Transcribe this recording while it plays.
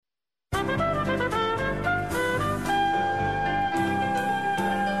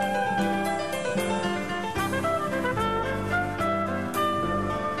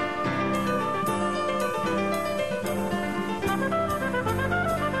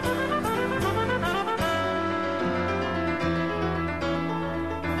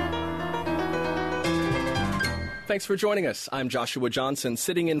Thanks for joining us. I'm Joshua Johnson,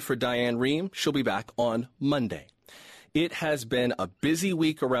 sitting in for Diane Rehm. She'll be back on Monday. It has been a busy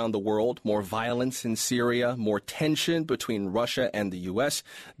week around the world. More violence in Syria, more tension between Russia and the U.S.,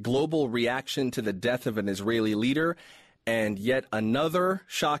 global reaction to the death of an Israeli leader, and yet another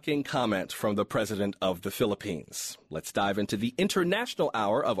shocking comment from the president of the Philippines. Let's dive into the international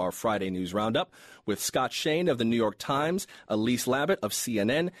hour of our Friday News Roundup with Scott Shane of the New York Times, Elise Labott of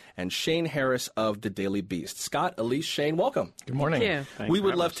CNN, and Shane Harris of the Daily Beast. Scott, Elise, Shane, welcome. Good morning. Thank you. We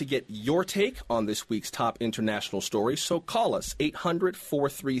would love to get your take on this week's top international stories, so call us,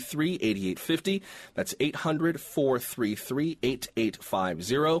 800-433-8850. That's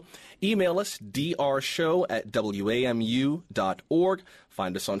 800-433-8850. Email us, drshow@wamu.org.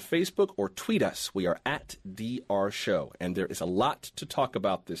 Find us on Facebook or tweet us. We are at drshow. And there is a lot to talk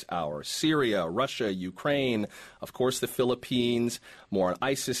about this hour. Syria, Russia, Ukraine, of course the Philippines, more on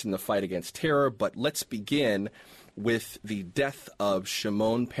ISIS and the fight against terror. But let's begin with the death of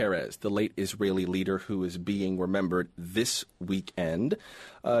Shimon Peres, the late Israeli leader who is being remembered this weekend.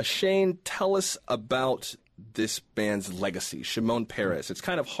 Shane, tell us about this man's legacy, Shimon Peres. It's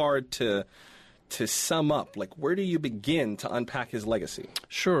kind of hard to sum up, like, where do you begin to unpack his legacy?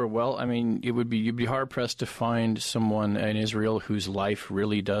 Sure. Well, I mean, you'd be hard-pressed to find someone in Israel whose life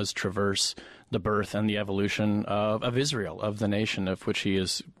really does traverse the birth and the evolution of Israel, of the nation of which he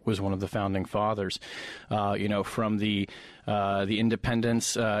was one of the founding fathers. From the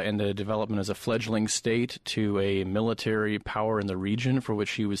independence and the development as a fledgling state to a military power in the region for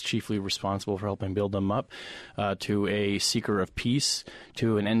which he was chiefly responsible for helping build them up, to a seeker of peace,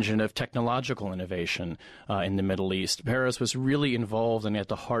 to an engine of technological innovation in the Middle East. Peres was really involved and at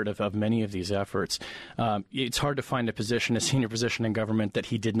the heart of many of these efforts. It's hard to find a senior position in government that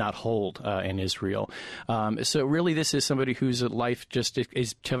he did not hold in Israel. So really this is somebody whose life just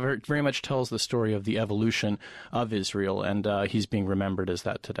very much tells the story of the evolution of Israel, and he's being remembered as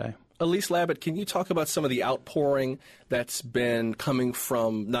that today. Elise Labott, can you talk about some of the outpouring that's been coming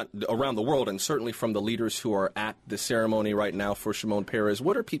from, not around the world, and certainly from the leaders who are at the ceremony right now for Shimon Peres?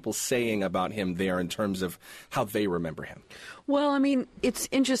 What are people saying about him there in terms of how they remember him? Well, I mean, it's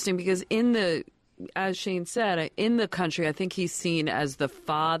interesting because as Shane said, in the country, I think he's seen as the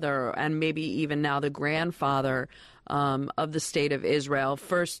father and maybe even now the grandfather of the state of Israel,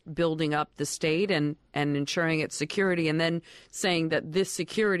 first building up the state and ensuring its security, and then saying that this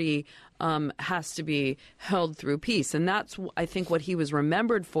security has to be held through peace. And that's, I think, what he was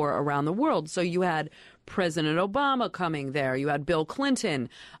remembered for around the world. So you had President Obama coming there. You had Bill Clinton.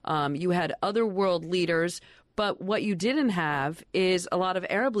 You had other world leaders. But what you didn't have is a lot of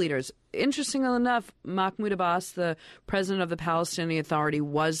Arab leaders. Interestingly enough, Mahmoud Abbas, the president of the Palestinian Authority,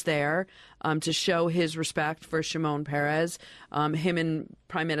 was there to show his respect for Shimon Peres. Him and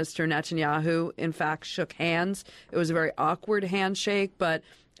Prime Minister Netanyahu, in fact, shook hands. It was a very awkward handshake, but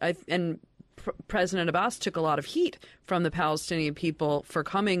President Abbas took a lot of heat from the Palestinian people for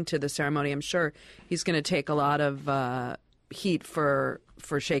coming to the ceremony. I'm sure he's going to take a lot of heat for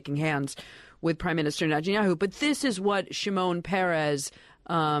shaking hands with Prime Minister Netanyahu. But this is what Shimon Peres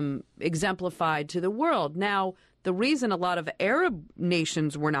exemplified to the world. Now, the reason a lot of Arab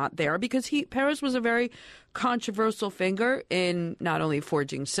nations were not there, because Peres was a very controversial figure in not only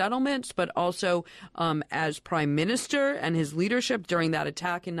forging settlements, but also as prime minister and his leadership during that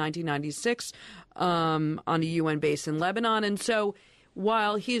attack in 1996 on a UN base in Lebanon. And so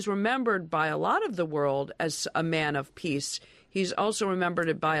while he's remembered by a lot of the world as a man of peace, he's also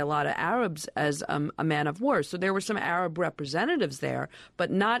remembered by a lot of Arabs as a man of war. So there were some Arab representatives there,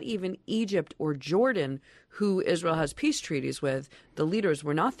 but not even Egypt or Jordan, who Israel has peace treaties with. The leaders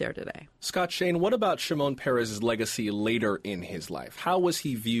were not there today. Scott, Shane, what about Shimon Peres' legacy later in his life? How was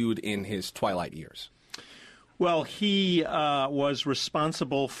he viewed in his twilight years? Well, he was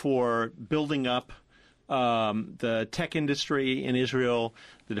responsible for building up the tech industry in Israel,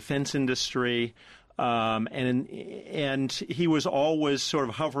 the defense industry, and he was always sort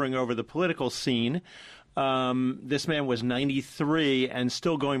of hovering over the political scene. This man was 93 and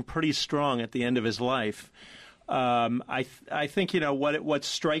still going pretty strong at the end of his life. I think what's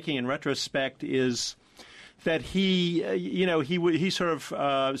striking in retrospect is that he sort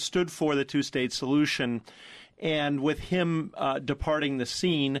of stood for the two-state solution. And with him departing the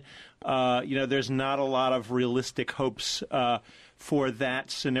scene, there's not a lot of realistic hopes for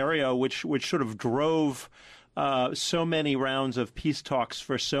that scenario, which sort of drove so many rounds of peace talks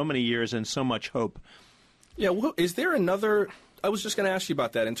for so many years and so much hope. Yeah, well, is there another? I was just going to ask you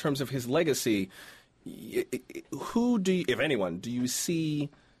about that in terms of his legacy. Who do you, if anyone, do you see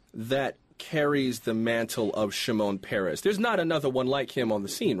that carries the mantle of Shimon Peres? There's not another one like him on the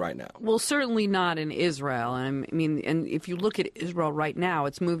scene right now. Well, certainly not in Israel. I mean, and if you look at Israel right now,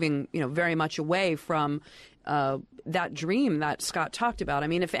 it's moving, very much away from that dream that Scott talked about. I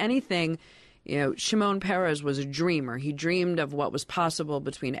mean, if anything, Shimon Peres was a dreamer. He dreamed of what was possible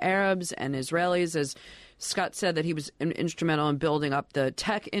between Arabs and Israelis. As Scott said, that he was instrumental in building up the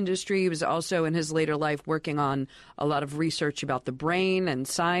tech industry. He was also, in his later life, working on a lot of research about the brain and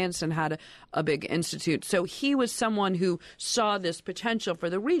science, and had a big institute. So he was someone who saw this potential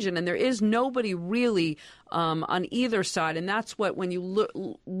for the region, and there is nobody really on either side. And that's what, when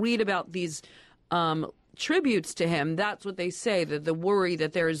you read about these tributes to him, that's what they say, that the worry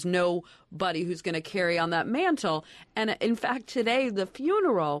that there is nobody who's going to carry on that mantle. And in fact, today, the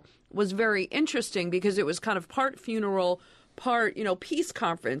funeral was very interesting because it was kind of part funeral, part, peace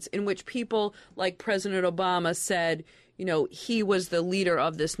conference, in which people like President Obama said, he was the leader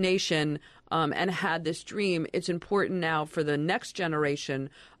of this nation and had this dream. It's important now for the next generation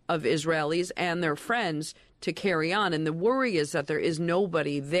of Israelis and their friends to carry on. And the worry is that there is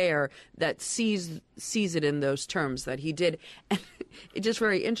nobody there that sees it in those terms that he did. And it's just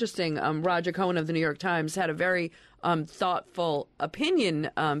very interesting. Roger Cohen of the New York Times had a very thoughtful opinion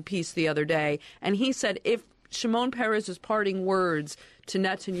piece the other day. And he said if Shimon Peres' parting words to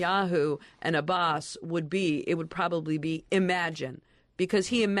Netanyahu and Abbas it would probably be imagine. Because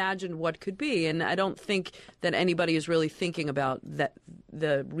he imagined what could be. And I don't think that anybody is really thinking about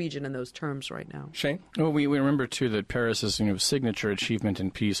the region in those terms right now. Shane? Well, we remember, too, that Peres' signature achievement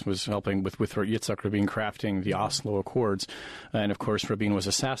in peace was helping with Yitzhak Rabin crafting the Oslo Accords. And, of course, Rabin was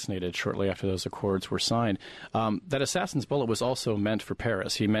assassinated shortly after those accords were signed. That assassin's bullet was also meant for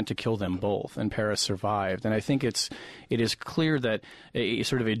Peres. He meant to kill them both, and Peres survived. And I think it is clear that a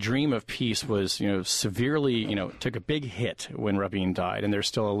sort of a dream of peace was, severely, took a big hit when Rabin died. And there's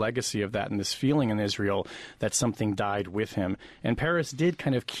still a legacy of that and this feeling in Israel that something died with him. And Peres did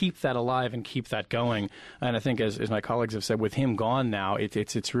kind of keep that alive and keep that going. And I think, as my colleagues have said, with him gone now,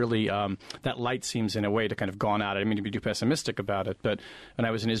 it's really that light seems in a way to kind of gone out. I mean to be too pessimistic about it, but when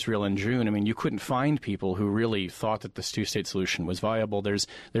I was in Israel in June, you couldn't find people who really thought that this two-state solution was viable. There's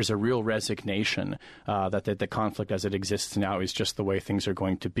a real resignation that the conflict as it exists now is just the way things are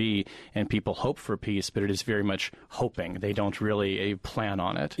going to be. And people hope for peace, but it is very much hoping. They don't really plan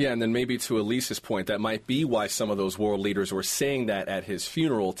on it. Yeah, and then maybe to Elise's point, that might be why some of those world leaders were saying that at his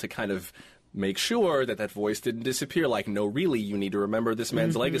funeral, to kind of make sure that voice didn't disappear. Like, no, really, you need to remember this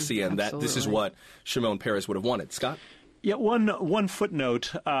man's legacy, and absolutely. that this is what Shimon Peres would have wanted. Scott? Yeah, one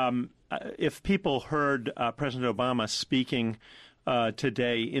footnote. If people heard President Obama speaking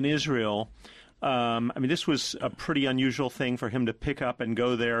today in Israel, this was a pretty unusual thing for him to pick up and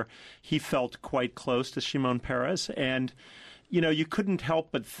go there. He felt quite close to Shimon Peres, and you couldn't help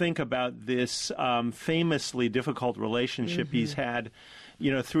but think about this famously difficult relationship he's had,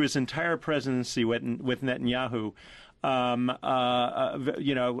 through his entire presidency with Netanyahu.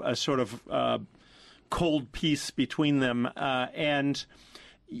 A sort of cold peace between them, and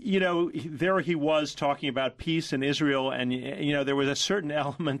there he was talking about peace in Israel, and there was a certain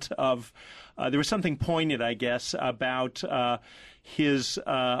element of there was something poignant, I guess, about his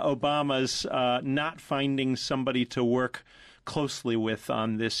Obama's not finding somebody to work closely with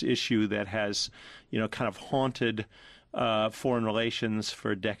on this issue that has, kind of haunted foreign relations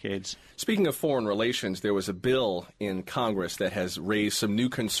for decades. Speaking of foreign relations, there was a bill in Congress that has raised some new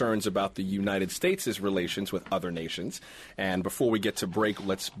concerns about the United States' relations with other nations. And before we get to break,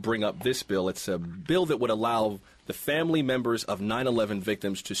 let's bring up this bill. It's a bill that would allow the family members of 9/11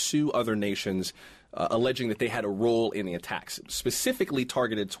 victims to sue other nations, alleging that they had a role in the attacks, specifically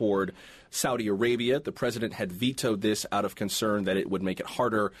targeted toward Saudi Arabia. The president had vetoed this out of concern that it would make it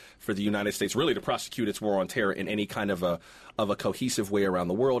harder for the United States really to prosecute its war on terror in any kind of a cohesive way around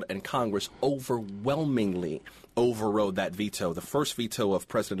the world, and Congress overwhelmingly overrode that veto, the first veto of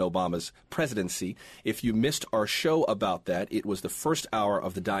President Obama's presidency. If you missed our show about that, it was the first hour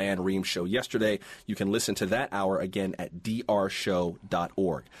of the Diane Rehm Show yesterday. You can listen to that hour again at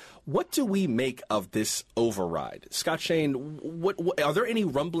drshow.org. What do we make of this override? Scott Shane, what are there any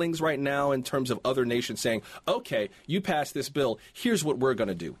rumblings right now in terms of other nations saying, okay, you passed this bill, here's what we're going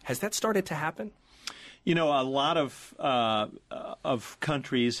to do? Has that started to happen? A lot of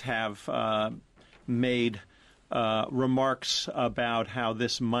countries have made remarks about how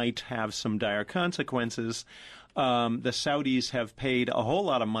this might have some dire consequences. The Saudis have paid a whole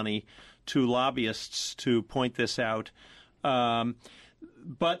lot of money to lobbyists to point this out.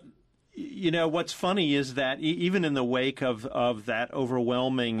 But What's funny is that even in the wake of that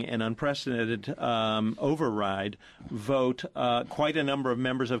overwhelming and unprecedented override vote, quite a number of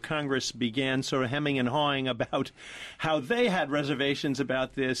members of Congress began sort of hemming and hawing about how they had reservations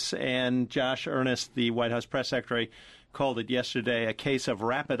about this. And Josh Earnest, the White House press secretary, called it yesterday a case of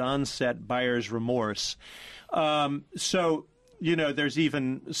rapid onset buyer's remorse. So there's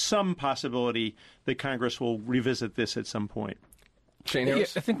even some possibility that Congress will revisit this at some point. Shane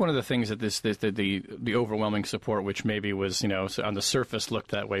Harris? I think one of the things that the overwhelming support, which maybe was, on the surface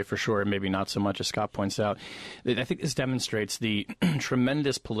looked that way for sure, and maybe not so much as Scott points out, I think this demonstrates the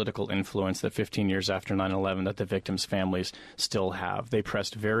tremendous political influence that 15 years after 9/11 that the victims' families still have. They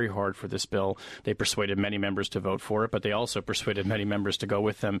pressed very hard for this bill. They persuaded many members to vote for it, but they also persuaded many members to go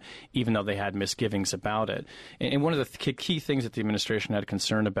with them, even though they had misgivings about it. And one of the key things that the administration had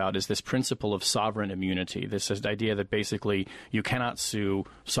concern about is this principle of sovereign immunity, this idea that basically you cannot sue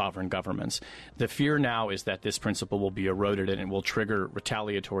sovereign governments. The fear now is that this principle will be eroded and it will trigger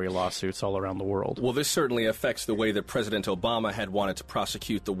retaliatory lawsuits all around the world. Well, this certainly affects the way that President Obama had wanted to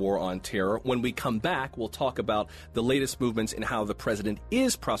prosecute the war on terror. When we come back, we'll talk about the latest movements in how the president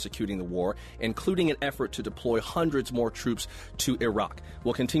is prosecuting the war, including an effort to deploy hundreds more troops to Iraq.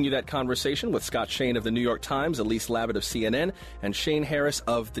 We'll continue that conversation with Scott Shane of the New York Times, Elise Labott of CNN, and Shane Harris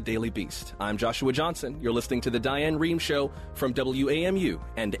of The Daily Beast. I'm Joshua Johnson. You're listening to The Diane Rehm Show from WAMU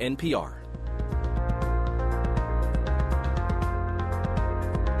and NPR.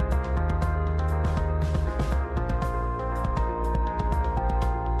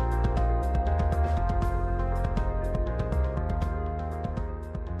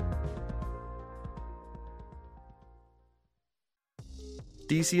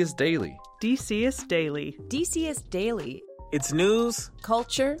 DCS Daily. DCS Daily. DCS Daily. It's news,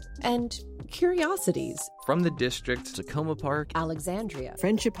 culture, and curiosities. From the district, Tacoma Park, Alexandria,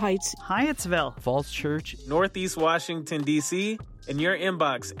 Friendship Heights, Hyattsville, Falls Church, Northeast Washington, D.C., in your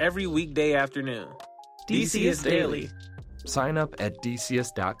inbox every weekday afternoon. DCS Daily. Sign up at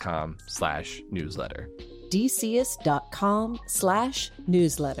dcs.com/newsletter.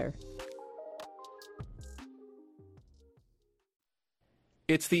 dcs.com/newsletter.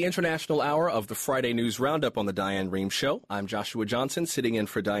 It's the International Hour of the Friday News Roundup on the Diane Rehm Show. I'm Joshua Johnson, sitting in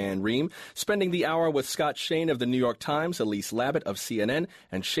for Diane Rehm, spending the hour with Scott Shane of the New York Times, Elise Labott of CNN,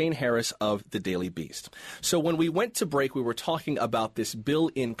 and Shane Harris of The Daily Beast. So when we went to break, we were talking about this bill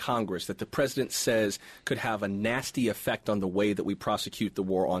in Congress that the president says could have a nasty effect on the way that we prosecute the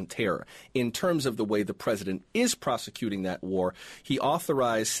war on terror. In terms of the way the president is prosecuting that war, he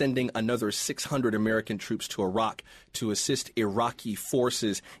authorized sending another 600 American troops to Iraq to assist Iraqi forces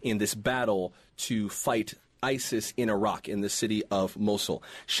in this battle to fight ISIS in Iraq, in the city of Mosul.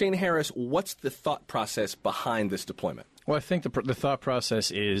 Shane Harris, what's the thought process behind this deployment? Well, I think the thought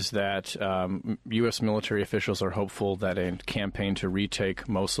process is that U.S. military officials are hopeful that a campaign to retake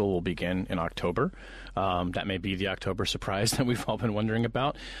Mosul will begin in October. That may be the October surprise that we've all been wondering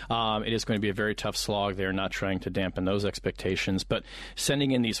about. It is going to be a very tough slog. They're not trying to dampen those expectations. But sending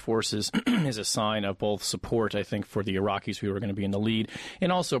in these forces is a sign of both support, I think, for the Iraqis who are going to be in the lead,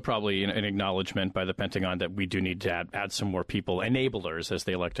 and also probably an acknowledgement by the Pentagon that we do need to add some more people, enablers, as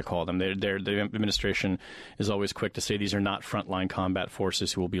they like to call them. The administration is always quick to say these are not frontline combat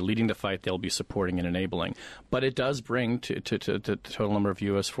forces who will be leading the fight. They'll be supporting and enabling. But it does bring to the total number of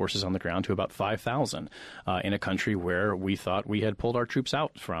U.S. forces on the ground to about 5,000 in a country where we thought we had pulled our troops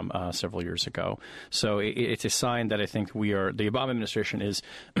out from several years ago. So it's a sign that I think the Obama administration is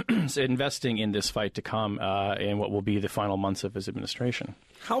investing in this fight to come in what will be the final months of his administration.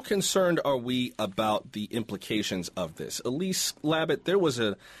 How concerned are we about the implications of this? Elise Labott, there was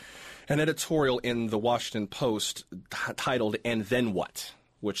an editorial in the Washington Post titled "And Then What?",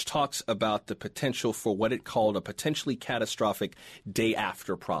 which talks about the potential for what it called a potentially catastrophic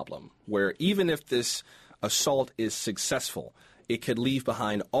day-after problem, where even if this assault is successful, it could leave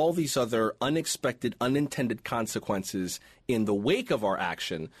behind all these other unexpected, unintended consequences in the wake of our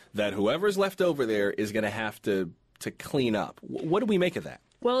action that whoever's left over there is going to have to clean up. What do we make of that?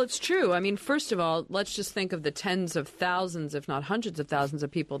 Well, it's true. I mean, first of all, let's just think of the tens of thousands, if not hundreds of thousands of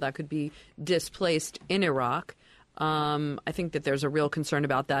people that could be displaced in Iraq. I think that there's a real concern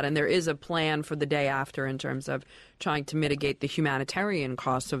about that, and there is a plan for the day after in terms of trying to mitigate the humanitarian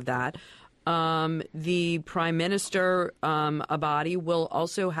costs of that. The Prime Minister, Abadi, will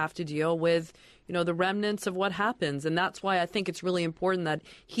also have to deal with, the remnants of what happens, and that's why I think it's really important that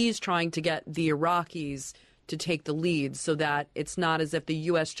he's trying to get the Iraqis to take the lead so that it's not as if the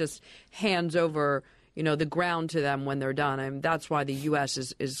U.S. just hands over, the ground to them when they're done. And that's why the U.S.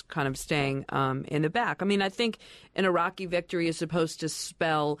 is kind of staying in the back. I mean, I think an Iraqi victory is supposed to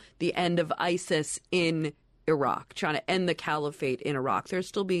spell the end of ISIS in Iraq, trying to end the caliphate in Iraq. There'll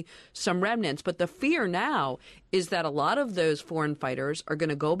still be some remnants, but the fear now is that a lot of those foreign fighters are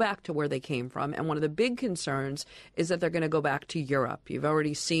going to go back to where they came from, and one of the big concerns is that they're going to go back to Europe. You've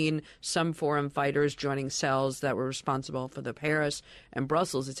already seen some foreign fighters joining cells that were responsible for the Paris and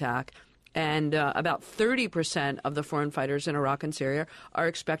Brussels attack. And about 30% of the foreign fighters in Iraq and Syria are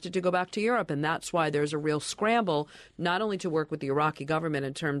expected to go back to Europe. And that's why there's a real scramble, not only to work with the Iraqi government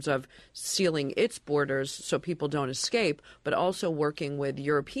in terms of sealing its borders so people don't escape, but also working with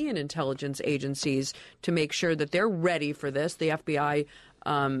European intelligence agencies to make sure that they're ready for this. The FBI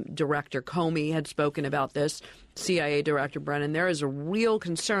Director Comey had spoken about this, CIA Director Brennan. There is a real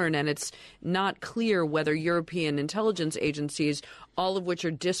concern, and it's not clear whether European intelligence agencies, all of which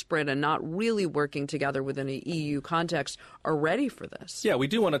are disparate and not really working together within an EU context, are ready for this. Yeah, we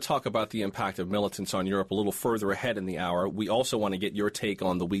do want to talk about the impact of militants on Europe a little further ahead in the hour. We also want to get your take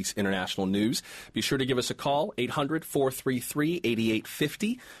on the week's international news. Be sure to give us a call,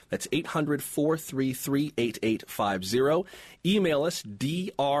 800-433-8850. That's 800-433-8850. Email us,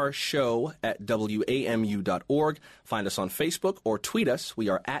 drshow@wamu.org. Find us on Facebook or tweet us. We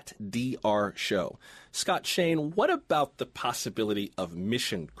are at drshow. Scott, Shane, what about the possibility of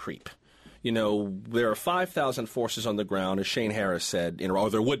mission creep? There are 5,000 forces on the ground, as Shane Harris said, or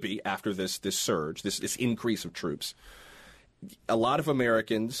there would be after this surge, this increase of troops. A lot of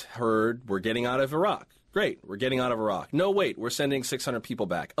Americans heard we're getting out of Iraq. Great, we're getting out of Iraq. No, wait, we're sending 600 people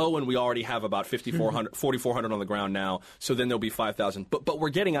back. Oh, and we already have about 4,400 on the ground now, so then there'll be 5,000. But we're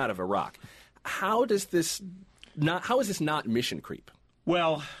getting out of Iraq. How is this not mission creep?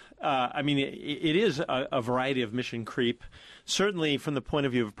 Well, it is a variety of mission creep. Certainly from the point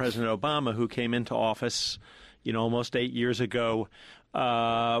of view of President Obama, who came into office, almost 8 years ago,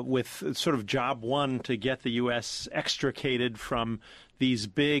 with sort of job one to get the U.S. extricated from these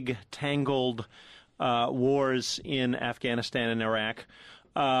big, tangled wars in Afghanistan and Iraq.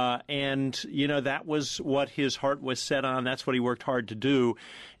 That was what his heart was set on. That's what he worked hard to do.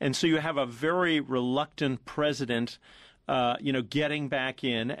 And so you have a very reluctant president getting back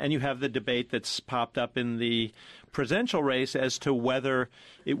in, and you have the debate that's popped up in the presidential race as to whether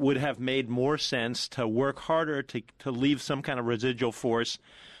it would have made more sense to work harder to leave some kind of residual force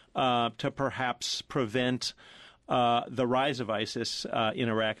to perhaps prevent the rise of ISIS in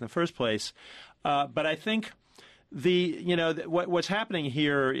Iraq in the first place. But I think what's happening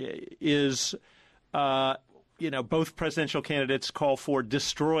here is both presidential candidates call for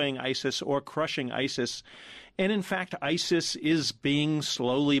destroying ISIS or crushing ISIS. And in fact, ISIS is being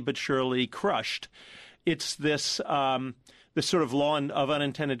slowly but surely crushed. It's this sort of law of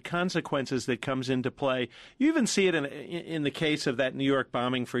unintended consequences that comes into play. You even see it in the case of that New York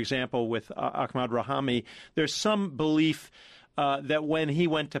bombing, for example, with Ahmad Rahami. There's some belief that when he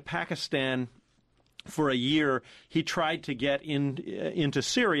went to Pakistan for a year, he tried to get into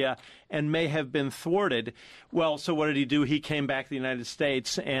Syria and may have been thwarted. Well, so what did he do? He came back to the United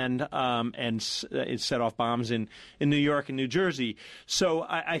States and set off bombs in New York and New Jersey. So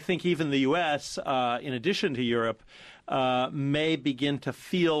I think even the U.S., in addition to Europe, may begin to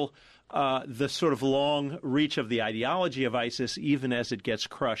feel the sort of long reach of the ideology of ISIS, even as it gets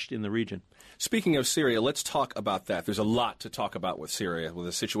crushed in the region. Speaking of Syria, let's talk about that. There's a lot to talk about with Syria, where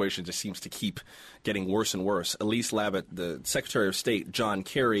the situation just seems to keep getting worse and worse. Elise Labott, the Secretary of State, John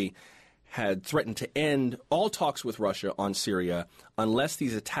Kerry, had threatened to end all talks with Russia on Syria unless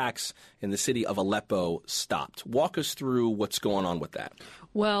these attacks in the city of Aleppo stopped. Walk us through what's going on with that.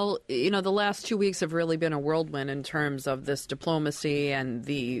 Well, the last 2 weeks have really been a whirlwind in terms of this diplomacy and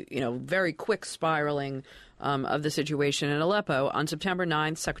the, very quick spiraling of the situation in Aleppo. On September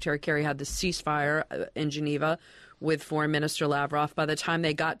 9th, Secretary Kerry had the ceasefire in Geneva with Foreign Minister Lavrov. By the time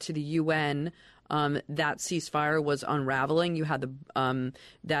they got to the UN, that ceasefire was unraveling. You had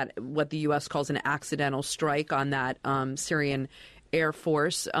that what the U.S. calls an accidental strike on that Syrian Air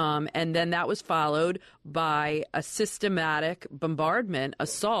Force, and then that was followed by a systematic bombardment,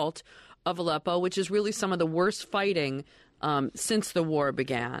 assault of Aleppo, which is really some of the worst fighting since the war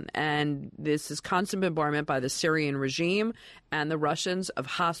began. And this is constant bombardment by the Syrian regime and the Russians of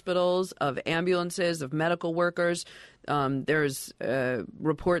hospitals, of ambulances, of medical workers. There's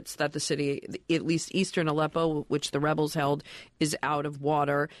reports that the city, at least eastern Aleppo, which the rebels held, is out of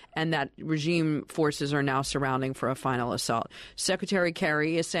water, and that regime forces are now surrounding for a final assault. Secretary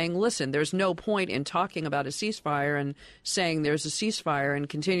Kerry is saying, listen, there's no point in talking about a ceasefire and saying there's a ceasefire and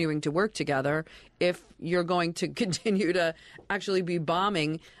continuing to work together if you're going to continue to actually be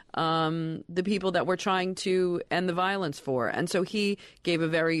bombing the people that we're trying to end the violence for. And so he gave a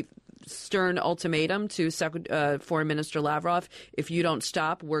very stern ultimatum to Foreign Minister Lavrov. If you don't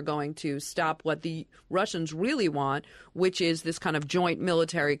stop, we're going to stop what the Russians really want, which is this kind of joint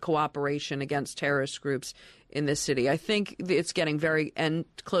military cooperation against terrorist groups in this city. I think it's getting very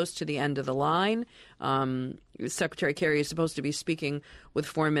close to the end of the line. Secretary Kerry is supposed to be speaking with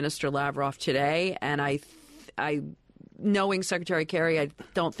Foreign Minister Lavrov today, and I knowing Secretary Kerry, I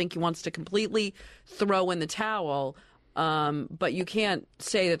don't think he wants to completely throw in the towel. But you can't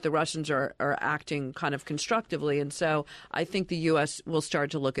say that the Russians are acting kind of constructively. And so I think the U.S. will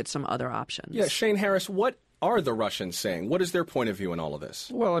start to look at some other options. Yeah, Shane Harris, what are the Russians saying? What is their point of view in all of this?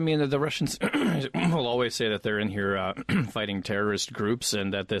 Well, I mean, the Russians will always say that they're in here fighting terrorist groups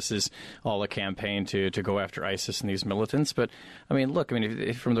and that this is all a campaign to go after ISIS and these militants. But, I mean, look,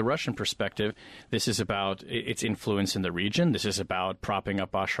 if from the Russian perspective, this is about its influence in the region. This is about propping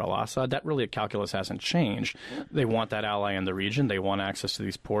up Bashar al-Assad. That really, calculus hasn't changed. They want that ally in the region. They want access to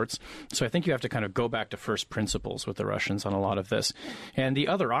these ports. So I think you have to kind of go back to first principles with the Russians on a lot of this. And the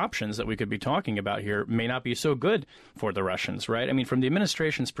other options that we could be talking about here may not be so good for the Russians, right? I mean, from the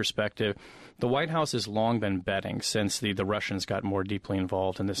administration's perspective, the White House has long been betting since the Russians got more deeply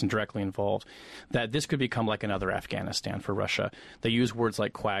involved in this and directly involved that this could become like another Afghanistan for Russia. They use words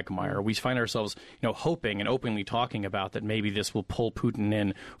like quagmire. We find ourselves, hoping and openly talking about that maybe this will pull Putin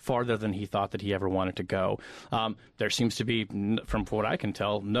in farther than he thought that he ever wanted to go. There seems to be, from what I can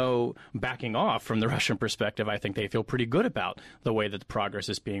tell, no backing off from the Russian perspective. I think they feel pretty good about the way that the progress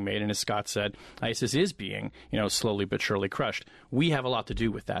is being made. And as Scott said, ISIS is being, slowly but surely crushed. We have a lot to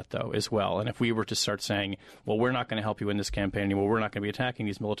do with that, though, as well. And if we were to start saying, well, we're not going to help you in this campaign anymore, we're not going to be attacking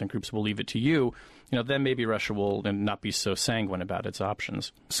these militant groups, we'll leave it to you, then maybe Russia will not be so sanguine about its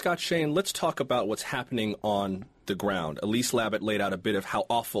options. Scott, Shane, let's talk about what's happening on the ground. Elise Labott laid out a bit of how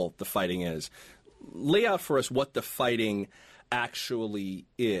awful the fighting is. Lay out for us what the fighting actually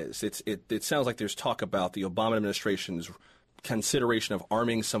is. It sounds like there's talk about the Obama administration's consideration of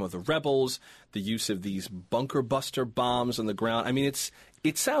arming some of the rebels, the use of these bunker buster bombs on the ground. I mean,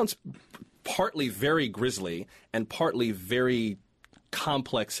 it sounds partly very grisly and partly very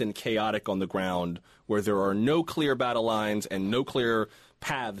complex and chaotic on the ground, where there are no clear battle lines and no clear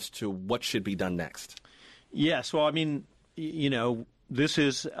paths to what should be done next. Yes, well, I mean,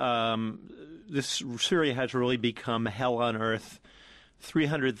 this Syria has really become hell on earth.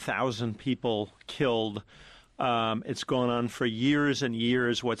 300,000 people killed. It's gone on for years and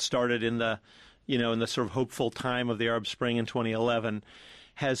years. What started in the sort of hopeful time of the Arab Spring in 2011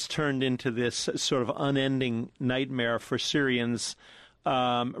 has turned into this sort of unending nightmare for Syrians,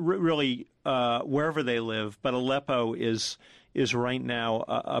 really wherever they live. But Aleppo is right now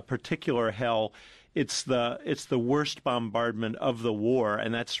a particular hell. It's the worst bombardment of the war,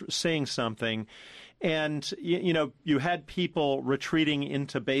 and that's saying something. And you had people retreating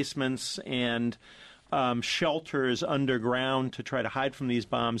into basements and shelters underground to try to hide from these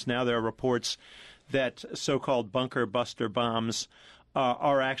bombs. Now there are reports that so-called bunker buster bombs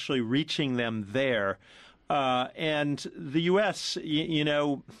are actually reaching them there. And the U.S.,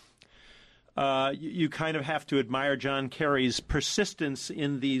 you kind of have to admire John Kerry's persistence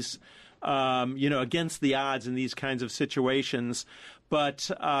in these, against the odds in these kinds of situations. But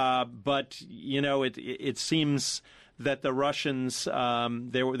it seems that the Russians,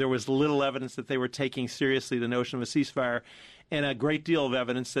 there was little evidence that they were taking seriously the notion of a ceasefire, and a great deal of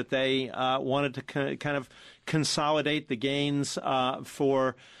evidence that they wanted to kind of consolidate the gains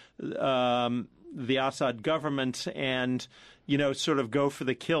for the Assad government and, sort of go for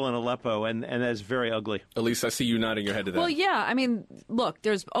the kill in Aleppo, and that's very ugly. Elise, I see you nodding your head to that. Well, yeah. I mean, look,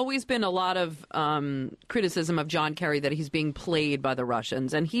 there's always been a lot of criticism of John Kerry that he's being played by the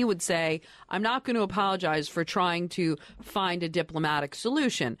Russians. And he would say, I'm not going to apologize for trying to find a diplomatic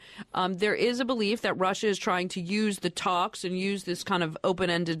solution. There is a belief that Russia is trying to use the talks and use this kind of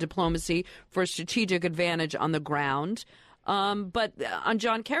open-ended diplomacy for a strategic advantage on the ground. But on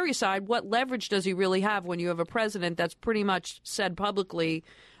John Kerry's side, what leverage does he really have when you have a president that's pretty much said publicly,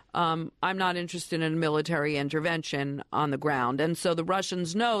 I'm not interested in a military intervention on the ground? And so the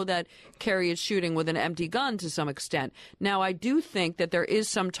Russians know that Kerry is shooting with an empty gun to some extent. Now, I do think that there is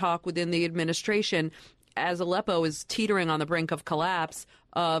some talk within the administration, as Aleppo is teetering on the brink of collapse,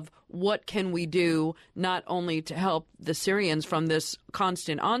 of what can we do not only to help the Syrians from this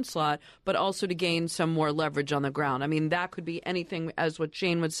constant onslaught, but also to gain some more leverage on the ground. I mean, that could be anything, as what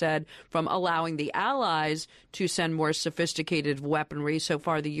Shane would said, from allowing the allies to send more sophisticated weaponry. So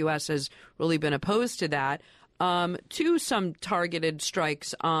far, the U.S. has really been opposed to that, to some targeted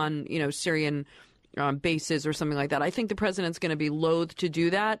strikes on, Syrian bases or something like that. I think the president's going to be loath to do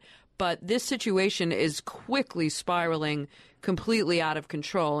that, but this situation is quickly spiraling completely out of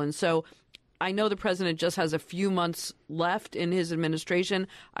control. And so I know the president just has a few months left in his administration.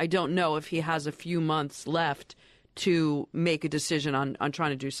 I don't know if he has a few months left to make a decision on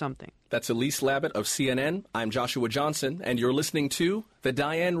trying to do something. That's Elise Labott of CNN. I'm Joshua Johnson, and you're listening to The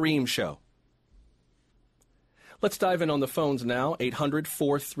Diane Rehm Show. Let's dive in on the phones now,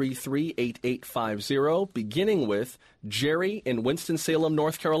 800-433-8850, beginning with Jerry in Winston-Salem,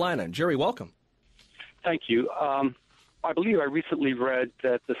 North Carolina. Jerry, welcome. Thank you. I believe I recently read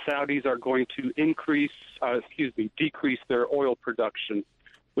that the Saudis are going to decrease their oil production,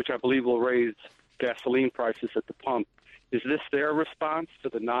 which I believe will raise gasoline prices at the pump. Is this their response to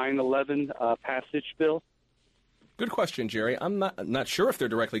the 9/11 passage bill? Good question, Jerry. I'm not sure if they're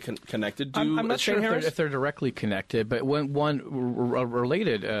directly connected. I'm not sure if they're directly connected, but one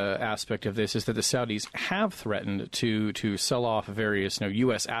related aspect of this is that the Saudis have threatened to sell off various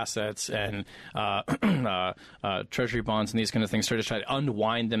U.S. assets and treasury bonds and these kind of things, to try to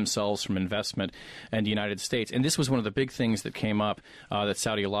unwind themselves from investment in the United States. And this was one of the big things that came up that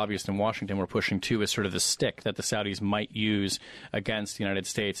Saudi lobbyists in Washington were pushing too, as sort of the stick that the Saudis might use against the United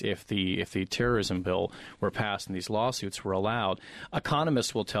States if the terrorism bill were passed and these lawsuits were allowed.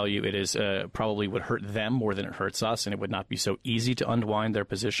 Economists will tell you it is probably would hurt them more than it hurts us, and it would not be so easy to unwind their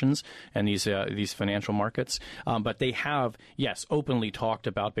positions in these financial markets. But they have, yes, openly talked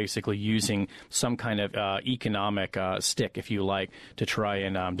about basically using some kind of economic stick, if you like, to try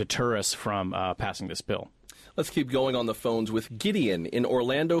and deter us from passing this bill. Let's keep going on the phones with Gideon in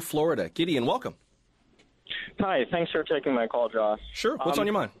Orlando, Florida. Gideon, welcome. Hi, thanks for taking my call, Josh. Sure. What's on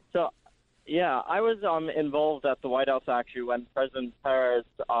your mind? Yeah, I was involved at the White House, actually, when President Peres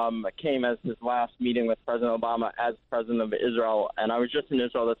came as his last meeting with President Obama as president of Israel. And I was just in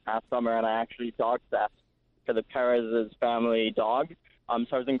Israel this past summer, and I actually dog sat for the Peres' family dog. So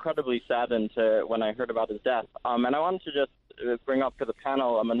I was incredibly saddened when I heard about his death. And I wanted to just bring up to the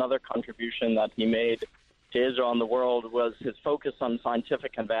panel another contribution that he made to Israel and the world was his focus on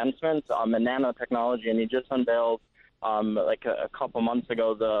scientific advancements and nanotechnology. And he just unveiled a couple months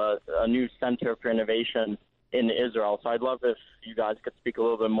ago, a new Center for Innovation in Israel. So I'd love if you guys could speak a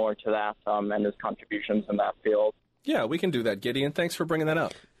little bit more to that and his contributions in that field. Yeah, we can do that, Gideon. Thanks for bringing that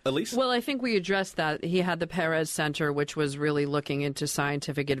up. Elise? Well, I think we addressed that. He had the Peres Center, which was really looking into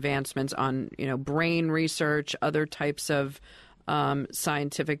scientific advancements on, brain research, other types of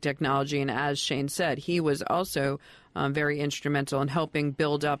scientific technology. And as Shane said, he was also very instrumental in helping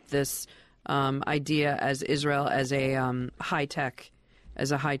build up this idea as Israel as a high-tech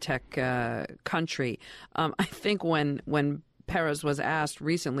country. I think when Peres was asked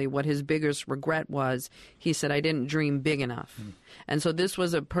recently what his biggest regret was, he said, "I didn't dream big enough." And so this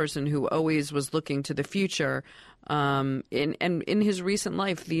was a person who always was looking to the future. In his recent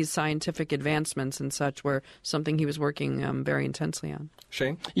life, these scientific advancements and such were something he was working very intensely on.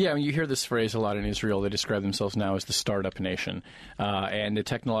 Shane? Yeah, you hear this phrase a lot in Israel. They describe themselves now as the startup nation. And the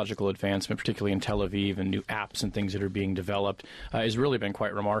technological advancement, particularly in Tel Aviv, and new apps and things that are being developed, has really been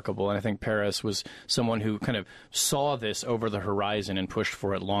quite remarkable. And I think Peres was someone who kind of saw this over the horizon and pushed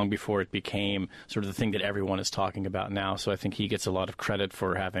for it long before it became sort of the thing that everyone is talking about now. So I think he gets a lot of credit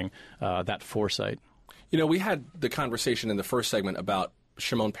for having that foresight. We had the conversation in the first segment about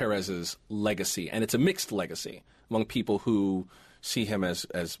Shimon Peres' legacy, and it's a mixed legacy among people who see him as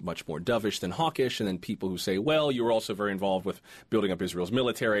much more dovish than hawkish, and then people who say, well, you were also very involved with building up Israel's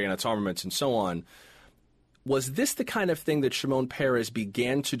military and its armaments and so on. Was this the kind of thing that Shimon Peres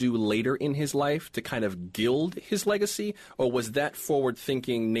began to do later in his life to kind of gild his legacy, or was that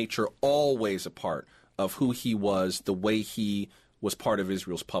forward-thinking nature always a part of who he was, the way he was part of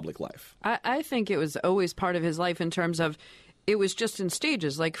Israel's public life? I think it was always part of his life in terms of it was just in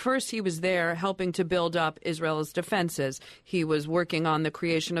stages. Like first he was there helping to build up Israel's defenses. He was working on the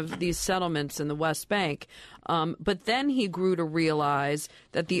creation of these settlements in the West Bank. But then he grew to realize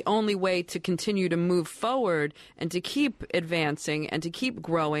that the only way to continue to move forward and to keep advancing and to keep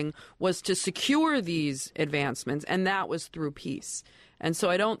growing was to secure these advancements, and that was through peace. And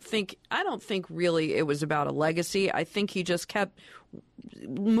so I don't think really it was about a legacy. I think he just kept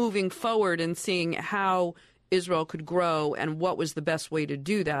moving forward and seeing how Israel could grow and what was the best way to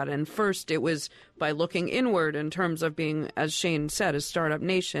do that. And first it was by looking inward in terms of being, as Shane said, a startup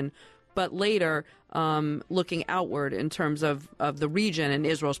nation, but later looking outward in terms of the region and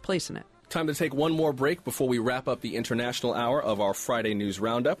Israel's place in it. Time to take one more break before we wrap up the international hour of our Friday News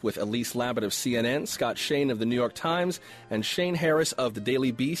Roundup with Elise Labott of CNN, Scott Shane of the New York Times, and Shane Harris of the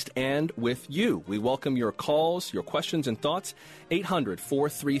Daily Beast, and with you. We welcome your calls, your questions and thoughts.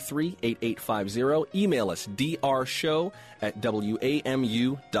 800-433-8850. Email us,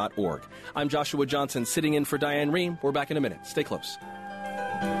 drshow@wamu.org. I'm Joshua Johnson, sitting in for Diane Rehm. We're back in a minute. Stay close.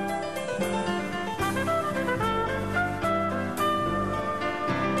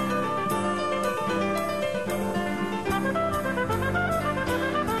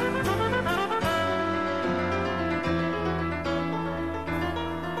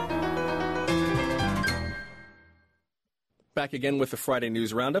 Back again with the Friday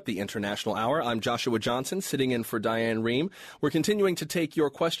News Roundup, the International Hour. I'm Joshua Johnson, sitting in for Diane Rehm. We're continuing to take your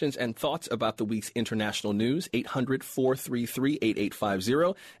questions and thoughts about the week's international news,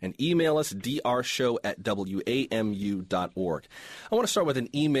 800-433-8850, and email us, drshow@wamu.org. I want to start with an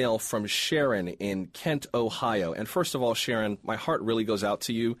email from Sharon in Kent, Ohio. And first of all, Sharon, my heart really goes out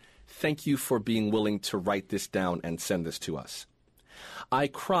to you. Thank you for being willing to write this down and send this to us. I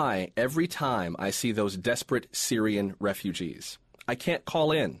cry every time I see those desperate Syrian refugees. I can't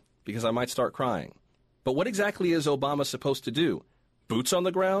call in because I might start crying. But what exactly is Obama supposed to do? Boots on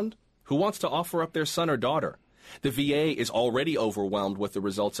the ground? Who wants to offer up their son or daughter? The VA is already overwhelmed with the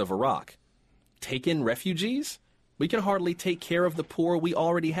results of Iraq. Take in refugees? We can hardly take care of the poor we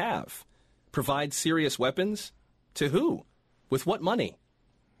already have. Provide serious weapons? To who? With what money?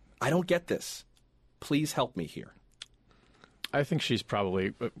 I don't get this. Please help me here. I think she's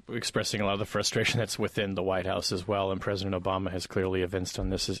probably expressing a lot of the frustration that's within the White House as well, and President Obama has clearly evinced on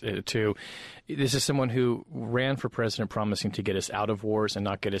this too. This is someone who ran for president promising to get us out of wars and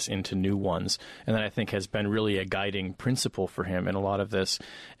not get us into new ones, and that I think has been really a guiding principle for him in a lot of this,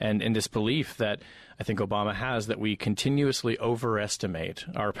 and in this belief that I think Obama has, that we continuously overestimate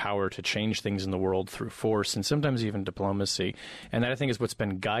our power to change things in the world through force and sometimes even diplomacy. And that, I think, is what's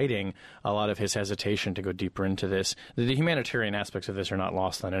been guiding a lot of his hesitation to go deeper into this. The humanitarian aspects of this are not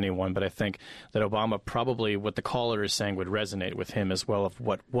lost on anyone, but I think that Obama probably, what the caller is saying, would resonate with him as well, of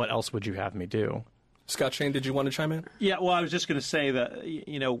what else would you have me do? Scott Shane, did you want to chime in? Yeah, well, I was just going to say that,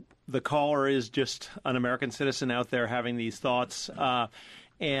 the caller is just an American citizen out there having these thoughts,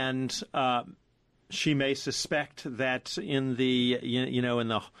 and she may suspect that in the in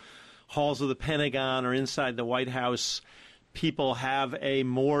the halls of the Pentagon or inside the White House, people have a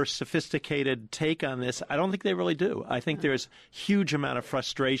more sophisticated take on this. I don't think they really do. I think there's huge amount of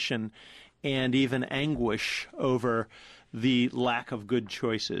frustration and even anguish over the lack of good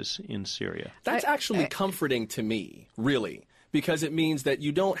choices in Syria. That's actually comforting to me, really, because it means that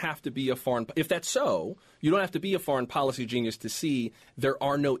you don't have to be a foreign... If that's so, you don't have to be a foreign policy genius to see there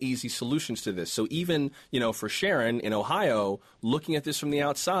are no easy solutions to this. So even, for Sharon in Ohio, looking at this from the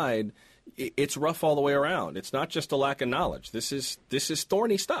outside, it's rough all the way around. It's not just a lack of knowledge. This is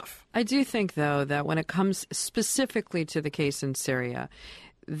thorny stuff. I do think, though, that when it comes specifically to the case in Syria,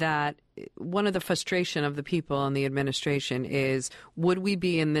 that one of the frustration of the people and the administration is, would we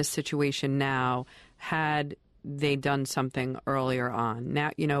be in this situation now had they done something earlier on?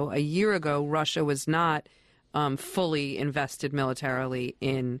 Now, a year ago, Russia was not fully invested militarily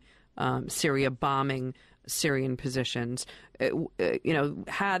in Syria, bombing Syrian positions.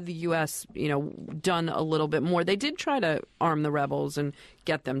 Had the U.S., done a little bit more, they did try to arm the rebels and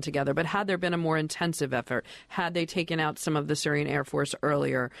get them together, but had there been a more intensive effort, had they taken out some of the Syrian Air Force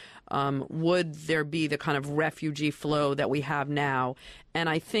earlier, would there be the kind of refugee flow that we have now? And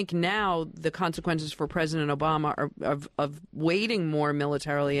I think now the consequences for President Obama of waiting more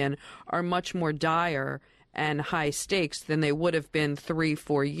militarily in are much more dire and high stakes than they would have been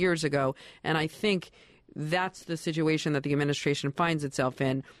 3-4 years ago. And I think that's the situation that the administration finds itself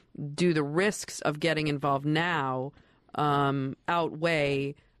in. Do the risks of getting involved now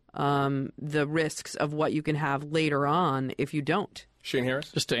outweigh the risks of what you can have later on if you don't? Shane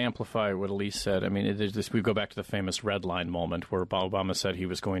Harris? Just to amplify what Elise said, I mean, we go back to the famous red line moment where Obama said he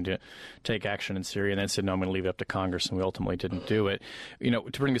was going to take action in Syria and then said, no, I'm going to leave it up to Congress, and we ultimately didn't do it.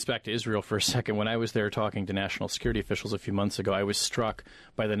 To bring this back to Israel for a second, when I was there talking to national security officials a few months ago, I was struck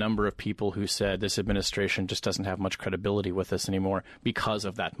by the number of people who said this administration just doesn't have much credibility with us anymore because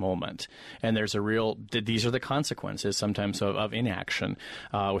of that moment. And there's these are the consequences sometimes of inaction,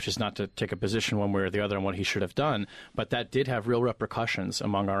 which is not to take a position one way or the other on what he should have done, but that did have real repercussions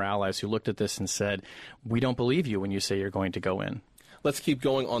among our allies who looked at this and said, we don't believe you when you say you're going to go in. Let's keep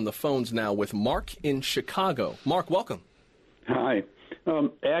going on the phones now with Mark in Chicago. Mark, welcome. Hi.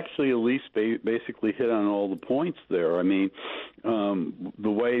 Actually, Elise basically hit on all the points there. I mean,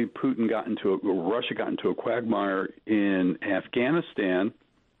 the way Russia got into a quagmire in Afghanistan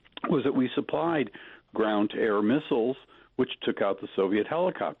was that we supplied ground-to-air missiles, which took out the Soviet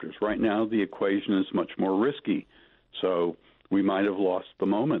helicopters. Right now, the equation is much more risky. So we might have lost the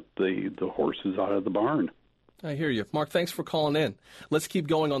moment. The horse is out of the barn. I hear you. Mark, thanks for calling in. Let's keep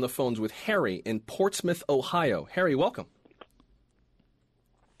going on the phones with Harry in Portsmouth, Ohio. Harry, welcome.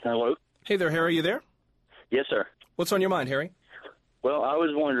 Hello. Hey there, Harry. You there? Yes, sir. What's on your mind, Harry? Well, I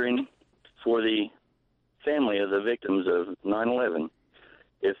was wondering, for the family of the victims of 9/11,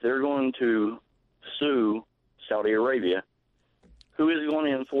 if they're going to sue Saudi Arabia, who is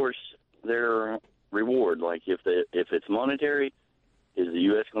going to enforce their reward? Like, if it's monetary, is the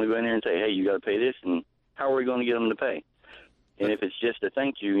U.S. going to go in there and say, hey, you got to pay this, and how are we going to get them to pay? And if it's just a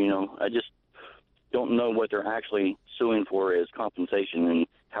thank you, I just don't know what they're actually suing for as compensation, and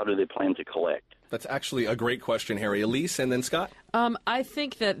how do they plan to collect? That's actually a great question, Harry. Elise, and then Scott? I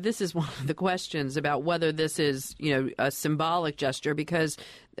think that this is one of the questions about whether this is, a symbolic gesture, because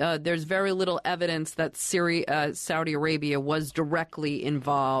there's very little evidence that Saudi Arabia was directly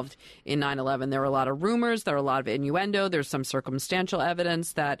involved in 9/11. There were a lot of rumors. There were a lot of innuendo. There's some circumstantial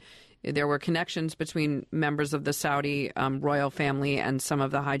evidence that there were connections between members of the Saudi royal family and some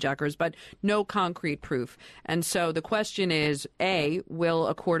of the hijackers, but no concrete proof. And so the question is, A, will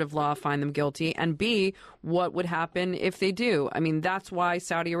a court of law find them guilty? And B, what would happen if they do? I mean, that's why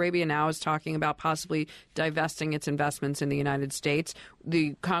Saudi Arabia now is talking about possibly divesting its investments in the United States.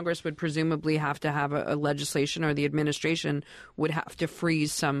 The Congress would presumably have to have a legislation, or the administration would have to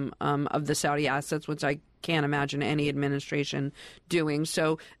freeze some of the Saudi assets, which I can't imagine any administration doing.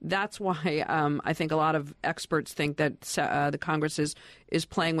 So that's why I think a lot of experts think that the Congress is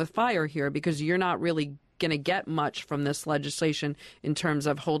playing with fire here, because you're not really going to get much from this legislation in terms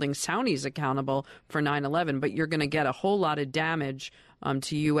of holding Saudis accountable for 9/11, but you're going to get a whole lot of damage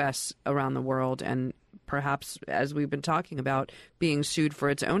to U.S. around the world, and perhaps, as we've been talking about, being sued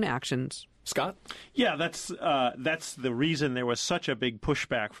for its own actions. Scott? Yeah, that's the reason there was such a big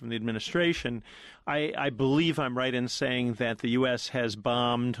pushback from the administration. I believe I'm right in saying that the U.S. has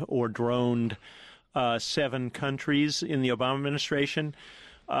bombed or droned 7 countries in the Obama administration.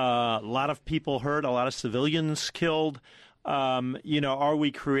 A lot of people hurt, a lot of civilians killed. Are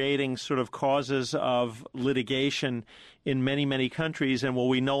we creating sort of causes of litigation in many, many countries, and will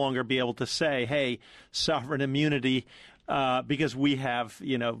we no longer be able to say, hey, sovereign immunity, because we have,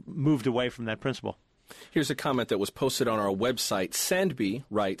 moved away from that principle? Here's a comment that was posted on our website. Sandby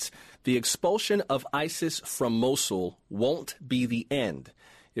writes, the expulsion of ISIS from Mosul won't be the end.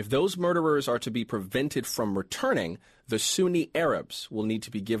 If those murderers are to be prevented from returning, the Sunni Arabs will need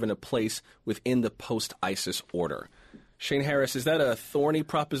to be given a place within the post-ISIS order. Shane Harris, is that a thorny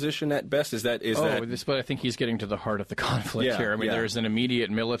proposition at best? But I think he's getting to the heart of the conflict here. I mean, there's an immediate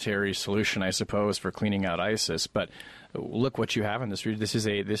military solution, I suppose, for cleaning out ISIS, but look what you have in this. This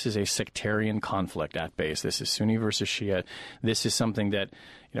is a sectarian conflict at base. This is Sunni versus Shia. This is something that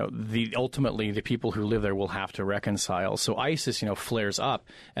ultimately the people who live there will have to reconcile. So ISIS, flares up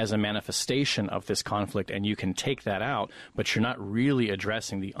as a manifestation of this conflict, and you can take that out, but you're not really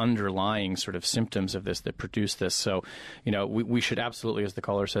addressing the underlying sort of symptoms of this that produce this. So, we should absolutely, as the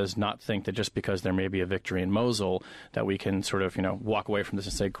caller says, not think that just because there may be a victory in Mosul that we can sort of, walk away from this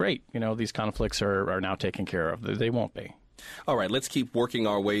and say, great, these conflicts are now taken care of. They won't be. All right, let's keep working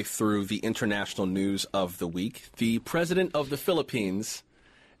our way through the international news of the week. The president of the Philippines...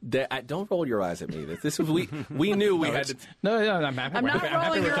 don't roll your eyes at me. This was we knew we had to. No, I'm happy. I'm not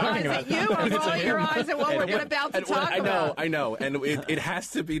rolling your eyes at you. I'm rolling your eyes at what we're about to talk about. I know, and it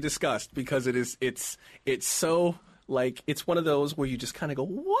has to be discussed because it's so. Like, it's one of those where you just kind of go,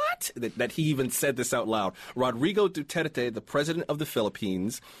 what? That he even said this out loud. Rodrigo Duterte, the president of the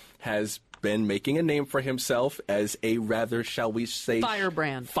Philippines, has been making a name for himself as a rather, shall we say...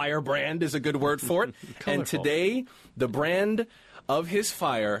 Firebrand. Firebrand is a good word for it. And today, the brand of his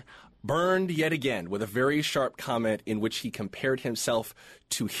fire burned yet again with a very sharp comment in which he compared himself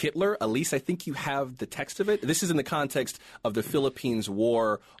to Hitler. Elise, I think you have the text of it. This is in the context of the Philippines'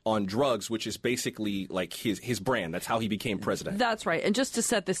 war on drugs, which is basically like his brand. That's how he became president. That's right. And just to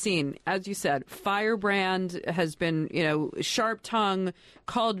set the scene, as you said, Firebrand has been, sharp tongue,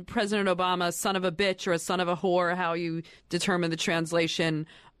 called President Obama a son of a bitch or a son of a whore, how you determine the translation,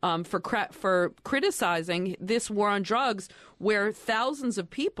 for criticizing this war on drugs, where thousands of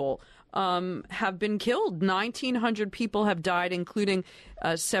people have been killed. 1,900 people have died, including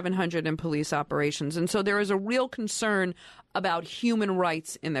 700 in police operations. And so there is a real concern about human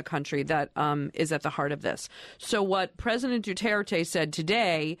rights in the country that is at the heart of this. So what President Duterte said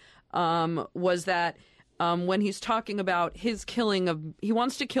today was that when he's talking about his killing of, he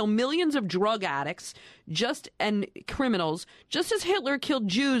wants to kill millions of drug addicts and criminals, just as Hitler killed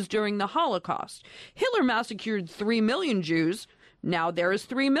Jews during the Holocaust. Hitler massacred 3 million Jews. Now there is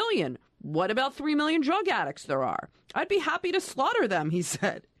 3 million. What about 3 million drug addicts there are? I'd be happy to slaughter them, he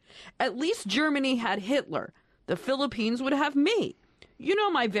said. At least Germany had Hitler. The Philippines would have me. You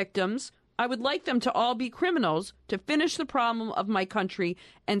know my victims. I would like them to all be criminals to finish the problem of my country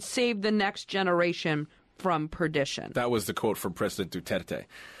and save the next generation from perdition. That was the quote from President Duterte.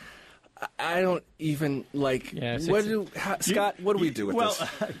 I don't even Scott, what do we do with this?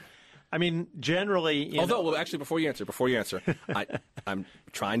 I mean, generally... Actually, before you answer, I'm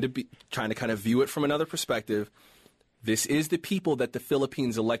trying to kind of view it from another perspective. This is the people that the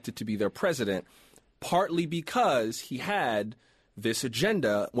Philippines elected to be their president, partly because he had this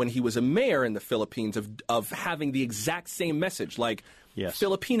agenda when he was a mayor in the Philippines of having the exact same message. Like, yes,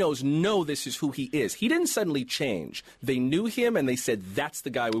 Filipinos know this is who he is. He didn't suddenly change. They knew him, and they said, that's the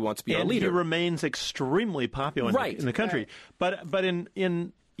guy we want to be our leader. And he remains extremely popular in the country. Right. But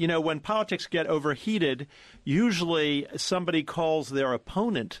in when politics get overheated, usually somebody calls their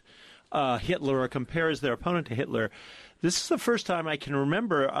opponent Hitler or compares their opponent to Hitler. This is the first time I can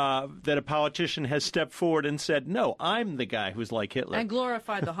remember that a politician has stepped forward and said, no, I'm the guy who's like Hitler. And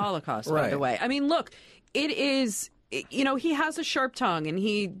glorified the Holocaust, by the way. I mean, look, it is, he has a sharp tongue, and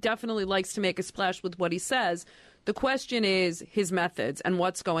he definitely likes to make a splash with what he says. The question is his methods and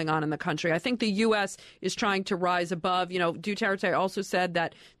what's going on in the country. I think the U.S. is trying to rise above. Duterte also said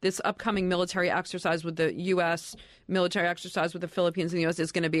that this upcoming military exercise with the U.S., military exercise with the Philippines and the U.S.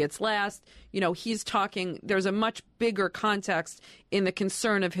 is going to be its last. He's talking, there's a much bigger context in the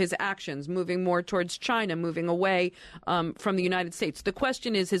concern of his actions, moving more towards China, moving away from the United States. The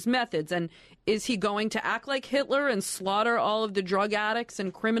question is his methods, and is he going to act like Hitler and slaughter all of the drug addicts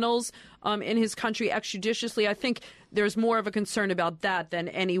and criminals in his country extrajudiciously? I think there's more of a concern about that than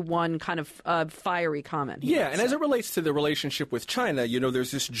any one kind of fiery comment. Yeah, and as it relates to the relationship with China,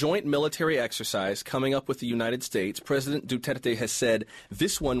 there's this joint military exercise coming up with the United States. President Duterte has said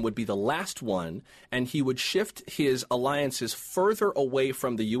this one would be the last one, and he would shift his alliances further away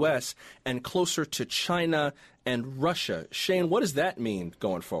from the U.S. and closer to China and Russia. Shane, what does that mean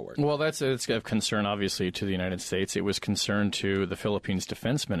going forward? Well, it's of concern, obviously, to the United States. It was concern to the Philippines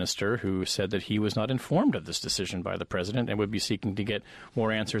defense minister, who said that he was not informed of this decision by the president and would be seeking to get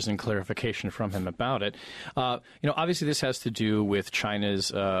more answers and clarification from him about it. Obviously, this has to do with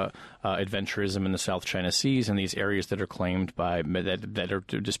China's adventurism in the South China Seas and these areas that are claimed that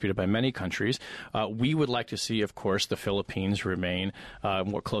are disputed by many countries. We would like to see, of course, the Philippines remain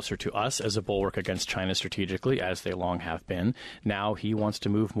more closer to us as a bulwark against China strategically, as they long have been. Now he wants to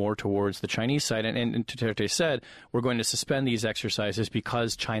move more towards the Chinese side. And Duterte said, we're going to suspend these exercises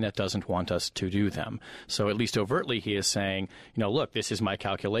because China doesn't want us to do them. So at least overtly, he is saying, look, this is my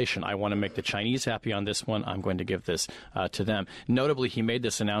calculation. I want to make the Chinese happy on this one. I'm going to give this to them. Notably, he made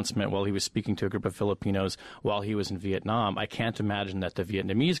this announcement while he was speaking to a group of Filipinos while he was in Vietnam. I can't imagine that the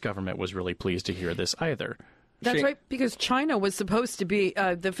Vietnamese government was really pleased to hear this either. That's right, because China was supposed to be,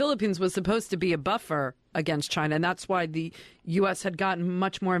 the Philippines was supposed to be a buffer against China, and that's why the U.S. had gotten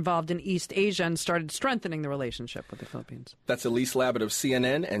much more involved in East Asia and started strengthening the relationship with the Philippines. That's Elise Labott of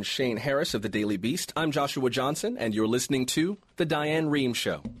CNN and Shane Harris of The Daily Beast. I'm Joshua Johnson, and you're listening to The Diane Rehm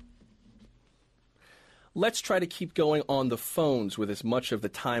Show. Let's try to keep going on the phones with as much of the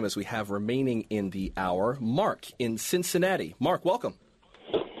time as we have remaining in the hour. Mark in Cincinnati. Mark, welcome.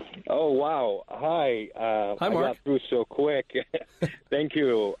 Oh, wow. Hi. Hi, Mark. I got through so quick. Thank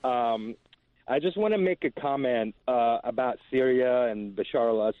you. I just want to make a comment about Syria and Bashar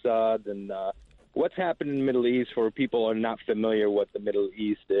al-Assad and what's happened in the Middle East for people who are not familiar what the Middle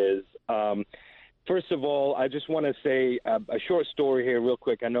East is. First of all, I just want to say a short story here real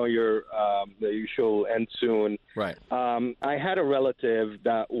quick. I know your show will end soon. Right. I had a relative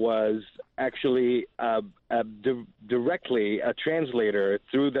that was actually directly a translator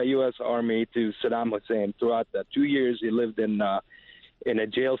through the U.S. Army to Saddam Hussein. Throughout the 2 years he lived in a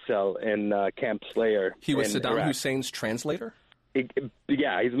jail cell in Camp Slayer. He was Saddam Iraq. Hussein's translator?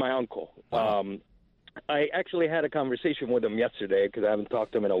 Yeah, he's my uncle. Wow. I actually had a conversation with him yesterday because I haven't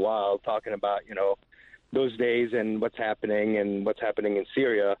talked to him in a while, talking about, those days and what's happening in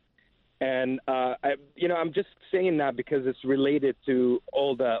Syria. And, I'm just saying that because it's related to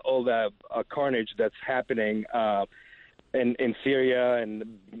all the carnage that's happening in Syria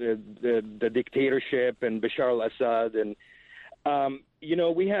and the dictatorship and Bashar al-Assad. And,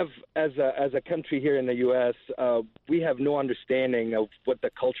 we have, as a country here in the U.S., we have no understanding of what the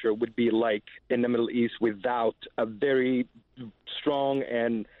culture would be like in the Middle East without a very strong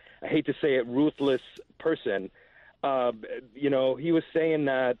and I hate to say it, ruthless person. He was saying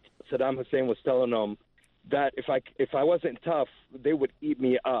that Saddam Hussein was telling him that if I wasn't tough, they would eat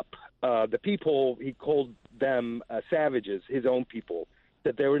me up. The people, he called them savages, his own people,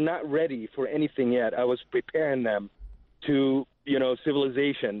 that they were not ready for anything yet. I was preparing them to,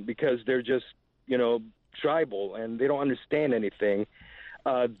 civilization, because they're just, tribal and they don't understand anything.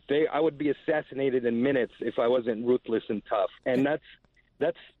 I would be assassinated in minutes if I wasn't ruthless and tough. And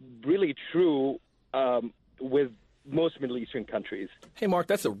that's really true with most Middle Eastern countries. Hey, Mark,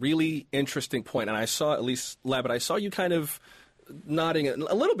 that's a really interesting point. And I saw, at least, Labit, I saw you kind of nodding a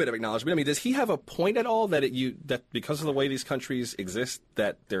little bit of acknowledgement. I mean, does he have a point at all that because of the way these countries exist,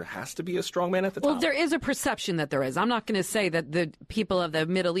 that there has to be a strong man at the top? Well, there is a perception that there is. I'm not going to say that the people of the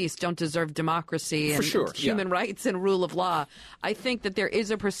Middle East don't deserve democracy and human rights and rule of law. I think that there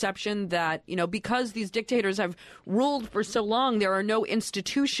is a perception that, because these dictators have ruled for so long, there are no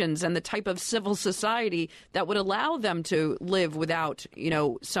institutions and the type of civil society that would allow them to live without,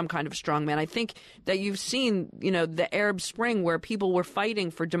 some kind of strong man. I think that you've seen, the Arab Spring, where people were fighting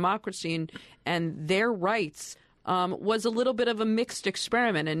for democracy and their rights, was a little bit of a mixed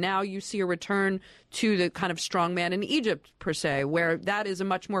experiment. And now you see a return to the kind of strongman in Egypt, per se, where that is a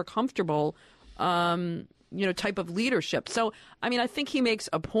much more comfortable, type of leadership. So, I think he makes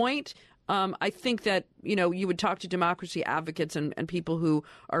a point. I think that, you would talk to democracy advocates and people who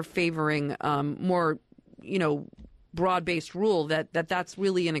are favoring more, broad-based rule, that's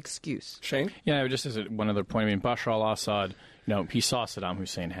really an excuse. Shane? Yeah, just as one other point, Bashar al-Assad, he saw Saddam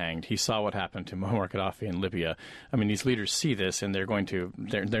Hussein hanged. He saw what happened to Muammar Gaddafi in Libya. These leaders see this, and they're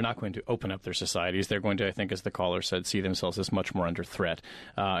not going to open up their societies. They're going to, I think, as the caller said, see themselves as much more under threat.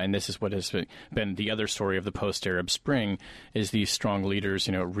 And this is what has been the other story of the post-Arab Spring, is these strong leaders,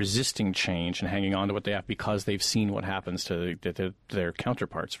 resisting change and hanging on to what they have because they've seen what happens to their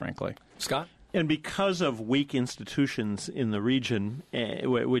counterparts, frankly. Scott? And because of weak institutions in the region,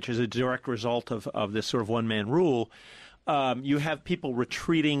 which is a direct result of this sort of one-man rule, you have people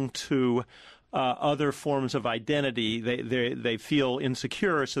retreating to other forms of identity. They feel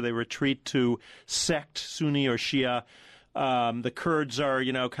insecure, so they retreat to sect, Sunni or Shia. The Kurds are,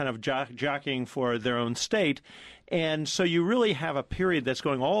 kind of jockeying for their own state. And so you really have a period that's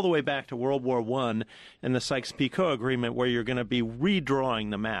going all the way back to World War I and the Sykes-Picot Agreement, where you're going to be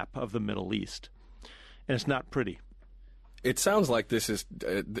redrawing the map of the Middle East. And it's not pretty. It sounds like this is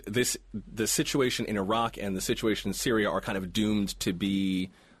the situation in Iraq and the situation in Syria are kind of doomed to be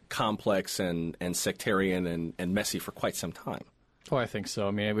complex and sectarian and messy for quite some time. Oh, I think so.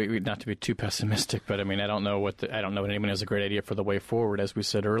 We not to be too pessimistic, but I don't know I don't know if anyone has a great idea for the way forward. As we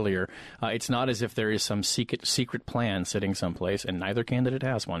said earlier, it's not as if there is some secret plan sitting someplace, and neither candidate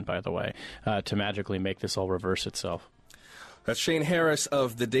has one, by the way, to magically make this all reverse itself. That's Shane Harris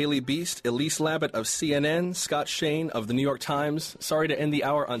of The Daily Beast, Elise Labit of CNN, Scott Shane of The New York Times. Sorry to end the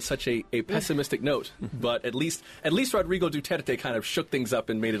hour on such a pessimistic note, but at least Rodrigo Duterte kind of shook things up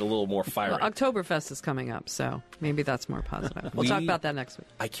and made it a little more fiery. Well, Oktoberfest is coming up, so maybe that's more positive. We'll talk about that next week.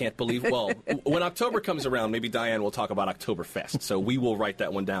 I can't believe, when October comes around, maybe Diane will talk about Oktoberfest, so we will write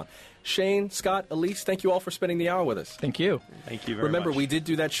that one down. Shane, Scott, Elise, thank you all for spending the hour with us. Thank you. Thank you very much. Remember, we did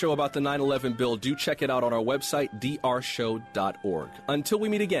do that show about the 9/11 bill. Do check it out on our website, drshow.org. Until we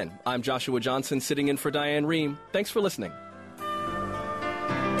meet again, I'm Joshua Johnson, sitting in for Diane Rehm. Thanks for listening.